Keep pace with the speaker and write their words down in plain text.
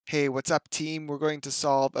Hey, what's up, team? We're going to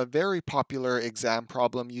solve a very popular exam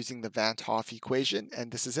problem using the Van Hoff equation,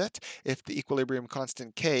 and this is it. If the equilibrium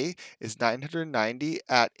constant K is 990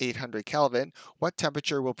 at 800 Kelvin, what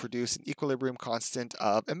temperature will produce an equilibrium constant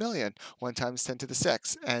of a million? 1 times 10 to the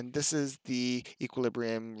 6. And this is the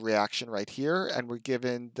equilibrium reaction right here, and we're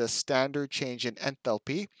given the standard change in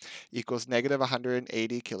enthalpy equals negative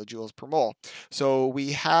 180 kilojoules per mole. So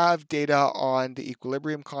we have data on the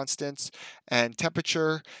equilibrium constants and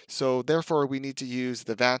temperature. So therefore, we need to use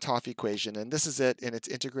the Van Hoff equation, and this is it in its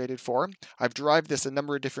integrated form. I've derived this a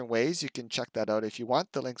number of different ways. You can check that out if you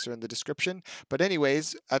want. The links are in the description. But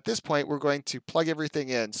anyways, at this point, we're going to plug everything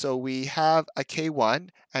in. So we have a K1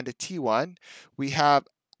 and a T1. We have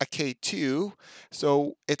a K2,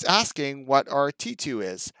 so it's asking what our T2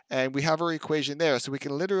 is, and we have our equation there, so we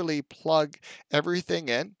can literally plug everything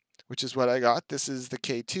in, which is what I got. This is the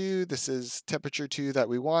K2, this is temperature 2 that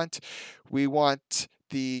we want. We want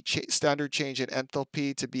the standard change in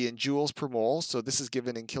enthalpy to be in joules per mole. So this is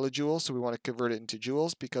given in kilojoules, so we want to convert it into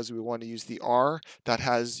joules because we want to use the R that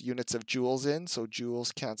has units of joules in, so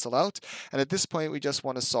joules cancel out. And at this point, we just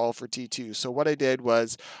want to solve for T2. So what I did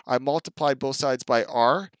was I multiplied both sides by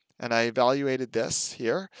R, and I evaluated this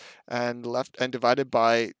here and divided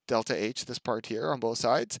by delta H, this part here on both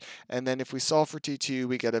sides. And then if we solve for T2,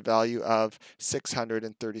 we get a value of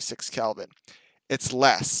 636 Kelvin. It's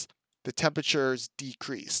less. The temperature's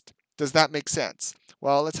decreased. Does that make sense?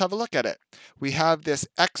 Well, let's have a look at it. We have this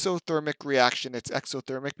exothermic reaction. It's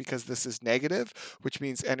exothermic because this is negative, which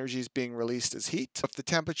means energy is being released as heat. If the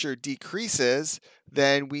temperature decreases,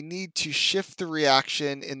 then we need to shift the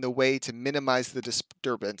reaction in the way to minimize the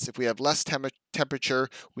disturbance. If we have less temperature,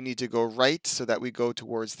 we need to go right so that we go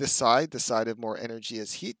towards this side, the side of more energy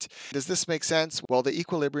as heat. Does this make sense? Well, the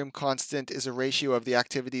equilibrium constant is a ratio of the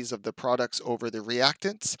activities of the products over the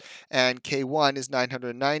reactants, and K1 is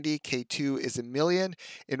 990, K2 is a million.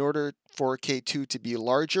 In order for K2 to be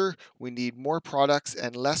larger, we need more products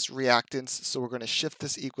and less reactants, so we're going to shift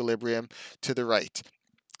this equilibrium to the right,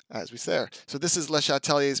 as we say there. So this is Le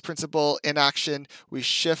Chatelier's principle in action. We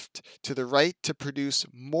shift to the right to produce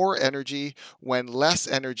more energy when less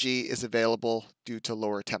energy is available due to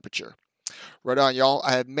lower temperature. Right on, y'all.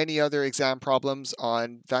 I have many other exam problems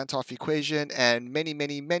on Van Hoff equation and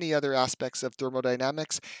many other aspects of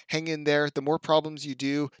thermodynamics. Hang in there. The more problems you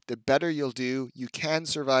do, the better you'll do. You can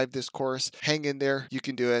survive this course. Hang in there. You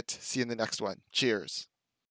can do it. See you in the next one. Cheers.